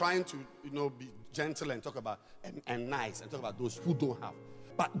even trying to be gentle and talk about and nice and talk about those who don't have.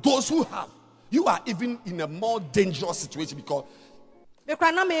 But those who have, you are even in a more dangerous situation because look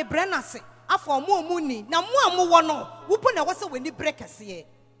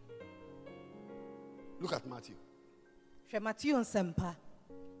at Matthew.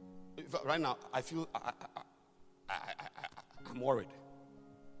 Right now, I feel I'm worried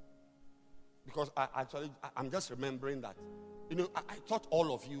because I'm just remembering that I thought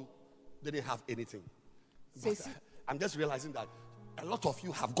all of you didn't have anything. I'm just realizing that a lot of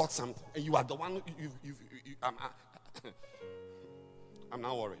you have got something, and you are the one. I'm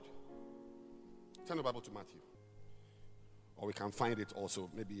now worried. Turn the Bible to Matthew, or we can find it also.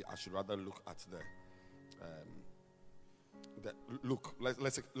 Maybe I should rather look at Luke.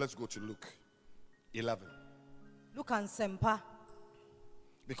 Let's go to Luke 11. Luke and Sempa.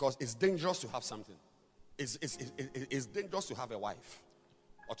 Because it's dangerous to have something. It's dangerous to have a wife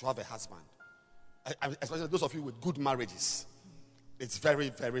or to have a husband, especially those of you with good marriages. It's very,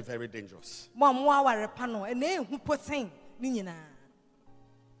 very, very dangerous.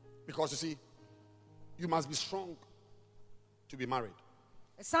 Because you see, you must be strong to be married.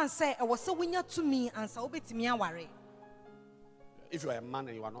 If you are a man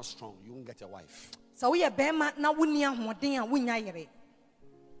and you are not strong, you won't get a wife. So even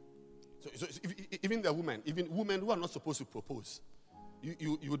the women, who are not supposed to propose,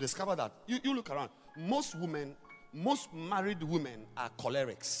 you discover that. You look around. Most married women are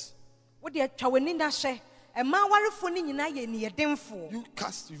cholerics. Maybe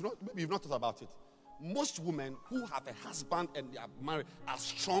you've not thought about it. Most women who have a husband and they are married are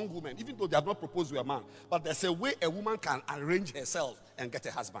strong women, even though they have not proposed to a man. But there's a way a woman can arrange herself and get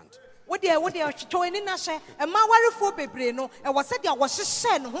a husband. What they showing in a share, a mawari for bebreno, and was said there was a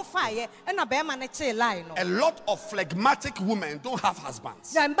shen who fire, and a bear man line. A lot of phlegmatic women don't have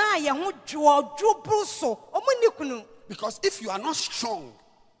husbands. Then buy a who drew bruso, or munikunu. Because if you are not strong,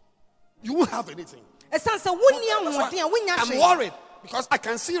 you won't have anything. A sense of I'm worried because I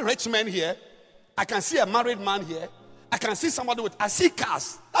can see rich men here. I can see a married man here. I can see somebody I see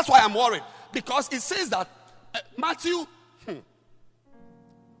cars. That's why I'm worried. Because it says that Matthew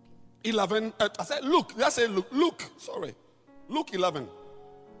 11, I said Luke. Let's say Luke, sorry. Luke 11,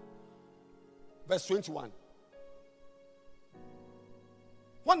 verse 21.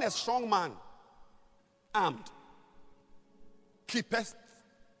 When a strong man, armed, keepeth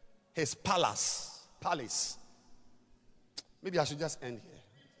his palace. Maybe I should just end here.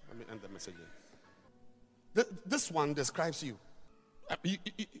 Let me end the message here. This one describes you.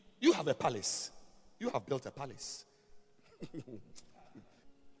 You have a palace. You have built a palace.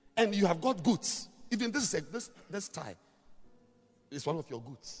 And you have got goods. Even this tie is one of your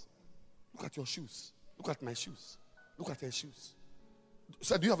goods. Look at your shoes. Look at my shoes. Look at her shoes.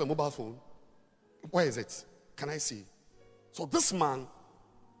 So do you have a mobile phone? Where is it? Can I see? So this man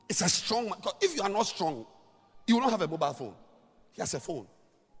is a strong man. Because if you are not strong, you will not have a mobile phone. He has a phone.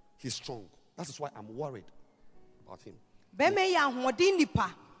 He's strong. That is why I'm worried about him. He has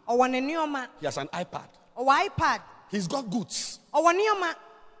an iPad. He's got goods.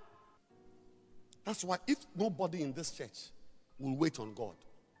 That's why if nobody in this church will wait on God,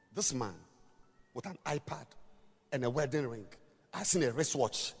 this man with an iPad and a wedding ring, I've seen a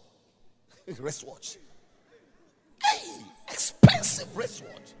wristwatch. Wristwatch. Hey, expensive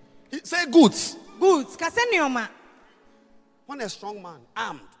wristwatch. He say goods. Goods. When a strong man,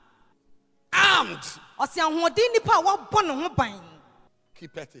 armed,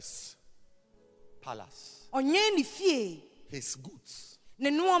 keepeth his palace. His goods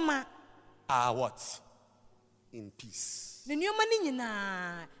are what? In peace.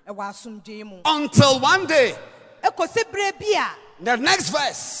 Until one day, the next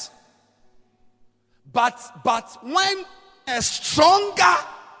verse. But when a stronger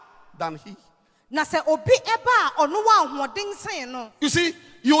than he. You see,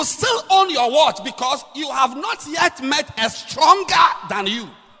 you still own your watch because you have not yet met a stronger than you.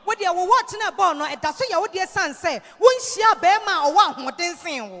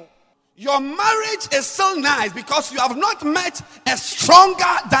 Your marriage is still nice because you have not met a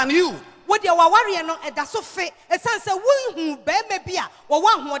stronger than you. But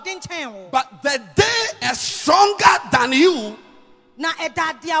the day a stronger than you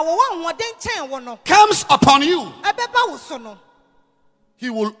comes upon you, he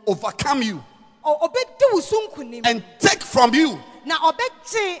will overcome you and take from you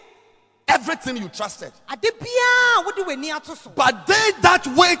everything you trusted. But they that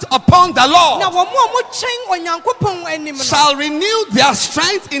wait upon the Lord shall renew their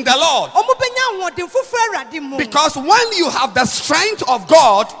strength in the Lord. Because when you have the strength of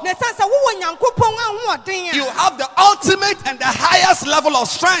God, you have the ultimate and the highest level of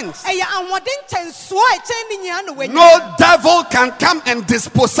strength. No devil can come and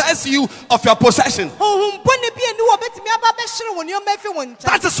dispossess you of your possession.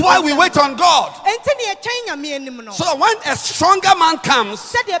 That is why we wait on God. So that when a stronger man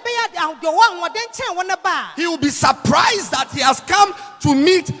comes, he will be surprised that he has come to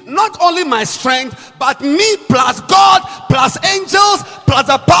meet not only my strength, but me plus God, plus angels, plus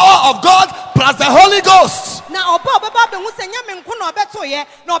the power of God, plus the Holy Ghost.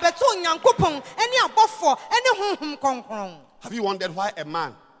 Have you wondered why a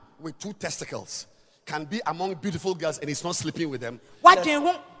man with 2 testicles can be among beautiful girls and he's not sleeping with them?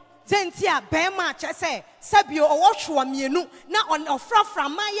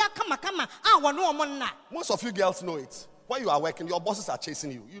 Most of you girls know it. When you are working, your bosses are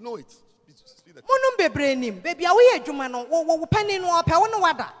chasing you. You know it.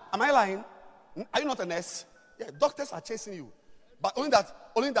 Am I lying? Are you not a nurse? Yeah, doctors are chasing you. But only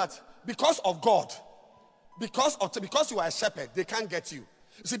that because of God, because you are a shepherd, they can't get you.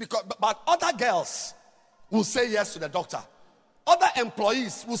 You see, but other girls will say yes to the doctor. Other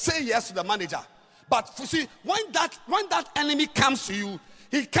employees will say yes to the manager. But you see, when that enemy comes to you,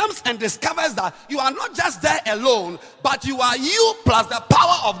 he comes and discovers that you are not just there alone, but you are you plus the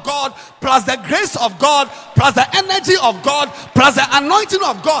power of God, plus the grace of God, plus the energy of God, plus the anointing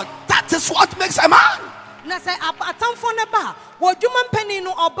of God. That is what makes a man.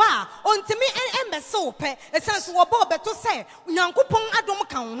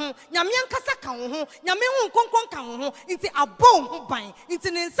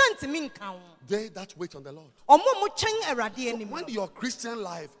 They that wait on the Lord. So when your Christian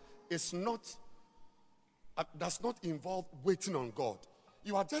life is not, does not involve waiting on God.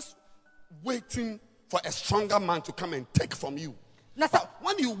 You are just waiting for a stronger man to come and take from you. But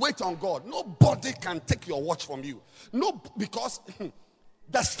when you wait on God, nobody can take your watch from you. No, because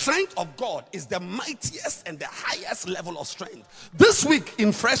the strength of God is the mightiest and the highest level of strength. This week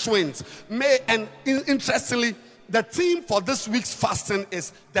in Fresh Winds, interestingly, the theme for this week's fasting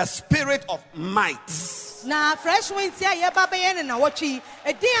is the spirit of might. Na Fresh Winds ya baba yen na watchi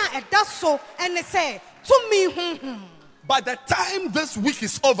edin a eda so and say to me By the time this week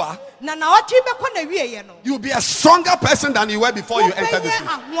is over, you'll be a stronger person than you were before you entered this week.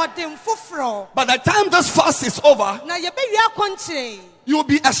 By the time this fast is over, you'll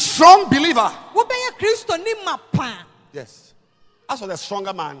be a strong believer. Yes. As for the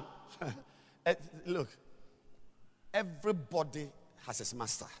stronger man, look, everybody has his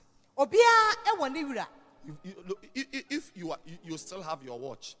master. If you still have your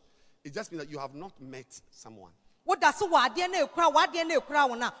watch, it just means that you have not met someone. If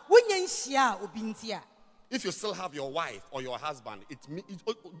you still have your wife or your husband,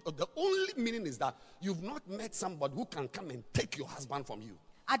 the only meaning is that you've not met somebody who can come and take your husband from you.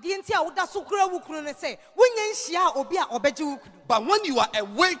 But when you are a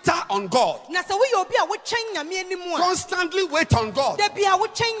waiter on God, constantly wait on God.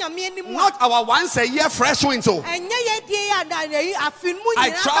 Not our once a year Fresh Winds. I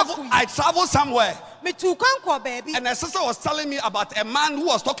travel somewhere. And a sister was telling me about a man who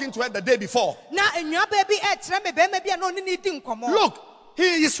was talking to her the day before. Look,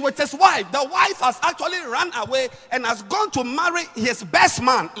 he is with his wife. The wife has actually run away and has gone to marry his best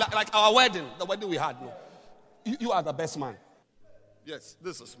man, like our wedding, the wedding we had. No, you are the best man. Yes,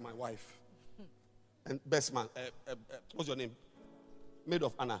 this is my wife. And best man, what's your name? Maid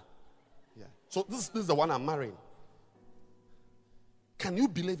of Anna. Yeah. So this is the one I'm marrying. Can you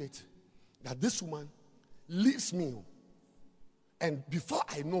believe it? That this woman leaves me, and before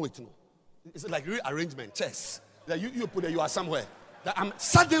I know it, it's like rearrangement, chess. That you put it, you are somewhere. That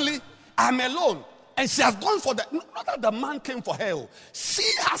suddenly I'm alone, and she has gone for not that the man came for her. She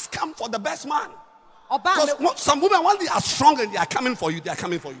has come for the best man. Because some women, when they are strong and they are coming for you, they are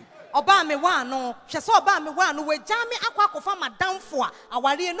coming for you.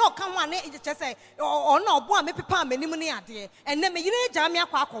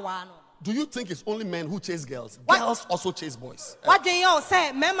 Do you think it's only men who chase girls? Girls also chase boys. When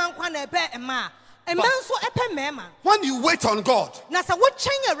you wait on God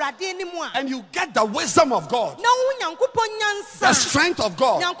and you get the wisdom of God, the strength of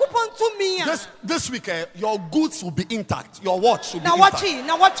God, this week your goods will be intact. Your watch will be intact.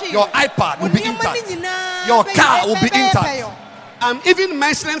 Your iPad will be intact. Your car will be intact. I'm even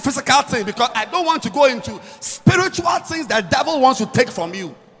mentioning physical things because I don't want to go into spiritual things that the devil wants to take from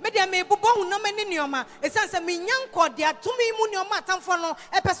you. But they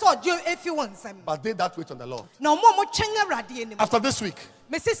that wait on the Lord. After this week,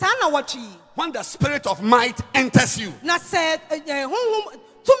 when the spirit of might enters you,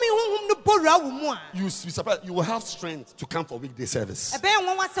 you will have strength to come for weekday service.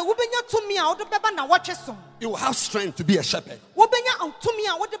 You will have strength to be a shepherd.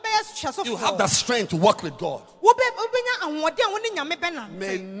 You have the strength to walk with God.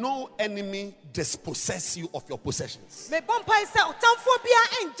 May no enemy dispossess you of your possessions.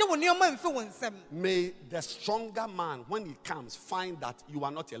 May the stronger man, when he comes, find that you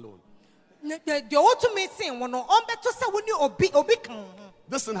are not alone.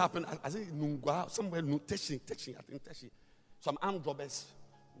 This thing happened, I think, somewhere, Teshi, I think Teshi. Some armed robbers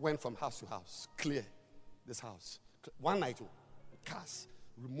went from house to house, clear this house. One night, cars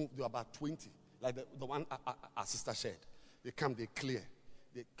removed, there were about 20, like the one our sister shared. They come, they clear.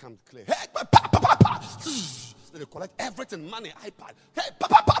 They come clear. Hey, they collect everything, money, iPad. Hey,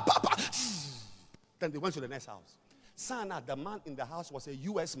 then they went to the next house. Sana, the man in the house was a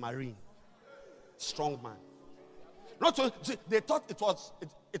U.S. Marine. Strong man. Not so, they thought it was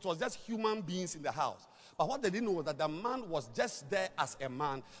just human beings in the house. But what they didn't know was that the man was just there as a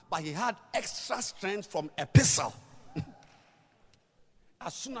man, but he had extra strength from a pistol.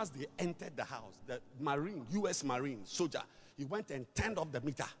 As soon as they entered the house, the Marine, U.S. Marine, soldier, he went and turned off the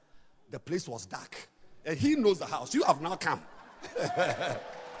meter. The place was dark. And he knows the house. You have now come.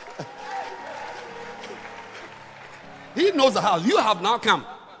 He knows the house. You have now come.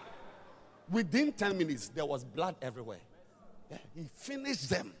 Within 10 minutes, there was blood everywhere. Yeah, he finished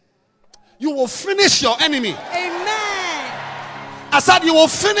them. You will finish your enemy. Amen. I said you will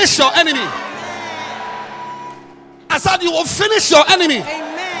finish your enemy. I said you will finish your enemy.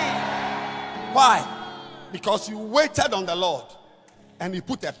 Amen. Why? Because you waited on the Lord and you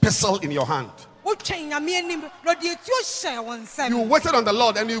put a pistol in your hand. You waited on the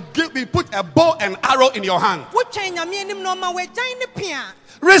Lord and you put a bow and arrow in your hand.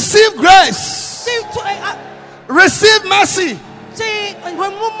 Receive grace. Receive mercy.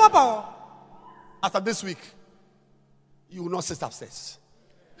 After this week, you will not sit upstairs.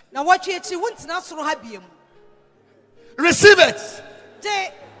 Receive it.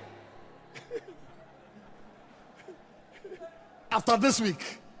 After this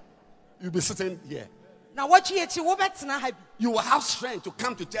week, you'll be sitting here. You will have strength to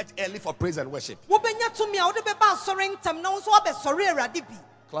come to church early for praise and worship.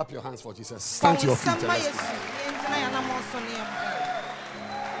 Clap your hands for Jesus. Stand to your feet. And let's pray.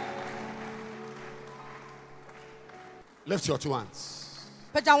 Lift your two hands.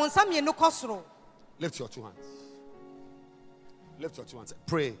 Lift your two hands. Lift your two hands.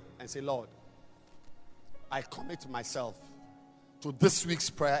 Pray and say, Lord, I commit myself to this week's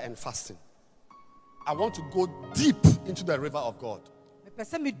prayer and fasting. I want to go deep into the river of God.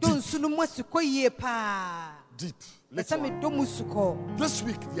 Deep. This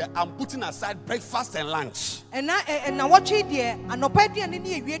week, I'm putting aside breakfast and lunch. I'm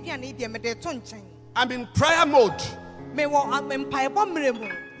in prayer mode.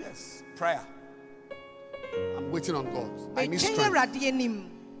 Yes, prayer. I'm waiting on God. I need strength.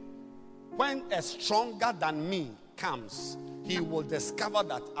 When a stronger than me comes, he will discover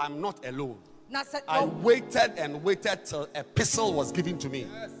that I'm not alone. I waited and waited till a pistol was given to me.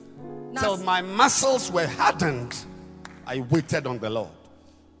 Till my muscles were hardened, I waited on the Lord.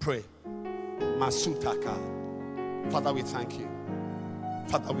 Pray. Masutaka. Father, we thank you.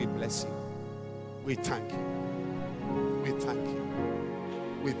 Father, we bless you. We thank you. We thank you.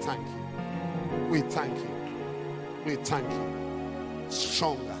 We thank you. We thank you. We thank you.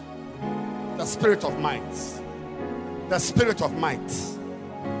 Stronger. The spirit of might. The spirit of might.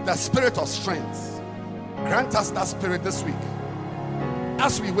 The spirit of strength. Grant us that spirit this week.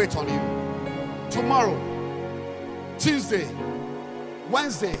 As we wait on you. Tomorrow, Tuesday,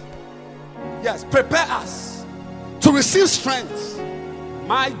 Wednesday. Yes, prepare us to receive strength.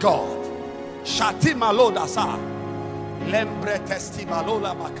 My God. Shati malo dasa. Lembre testi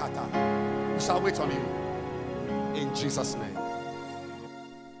malola bakata. We shall wait on you. In Jesus' name. Amen.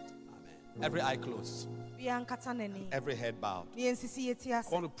 Every eye closed. Every head bowed. I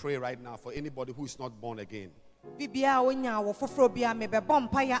want to pray right now for anybody who is not born again. You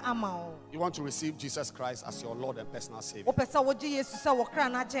want to receive Jesus Christ as your Lord and personal Savior. I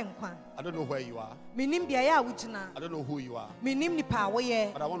don't know where you are. I don't know who you are.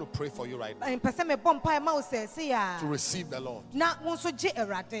 But I want to pray for you right now. To receive the Lord.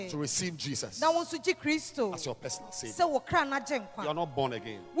 To receive Jesus as your personal Savior. You are not born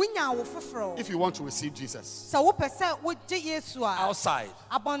again. If you want to receive Jesus outside,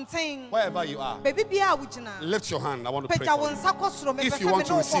 wherever you are, lift your hand. I want to pray for you. If you want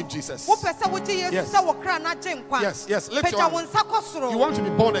to receive Jesus, yes, lift your hand. You want to be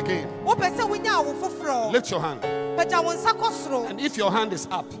born again, lift your hand. And if your hand is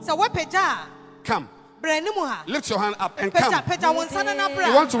up, come. Lift your hand up and come.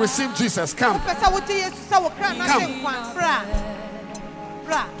 You want to receive Jesus, come. Come.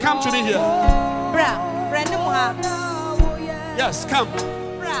 Come to me here. Yes, come.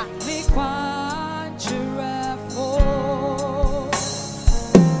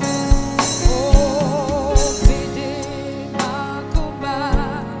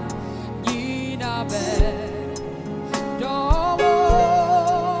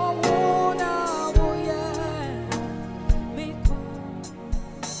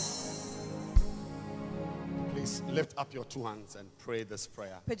 Lift up your two hands and pray this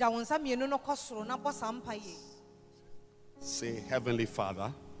prayer. Say, Heavenly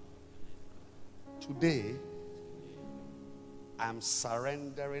Father, today I'm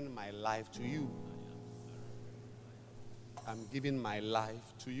surrendering my life to you. I'm giving my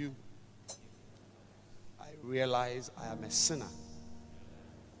life to you. I realize I am a sinner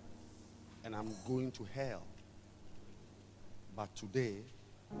and I'm going to hell. But today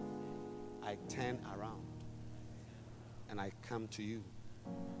I turn around and I come to you.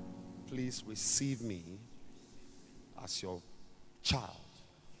 Please receive me as your child.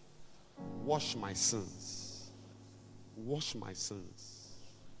 Wash my sins. Wash my sins.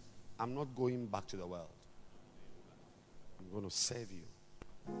 I'm not going back to the world. I'm going to serve you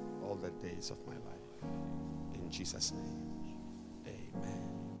all the days of my life. In Jesus' name, amen.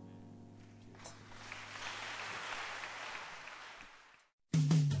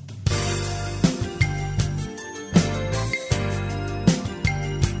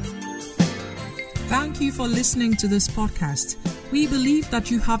 Thank you for listening to this podcast. We believe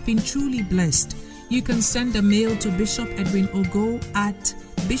that you have been truly blessed. You can send a mail to Bishop Edwin Ogo at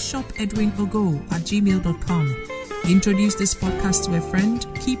bishopedwinogo@gmail.com. Introduce this podcast to a friend,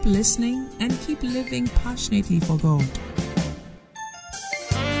 keep listening, and keep living passionately for God.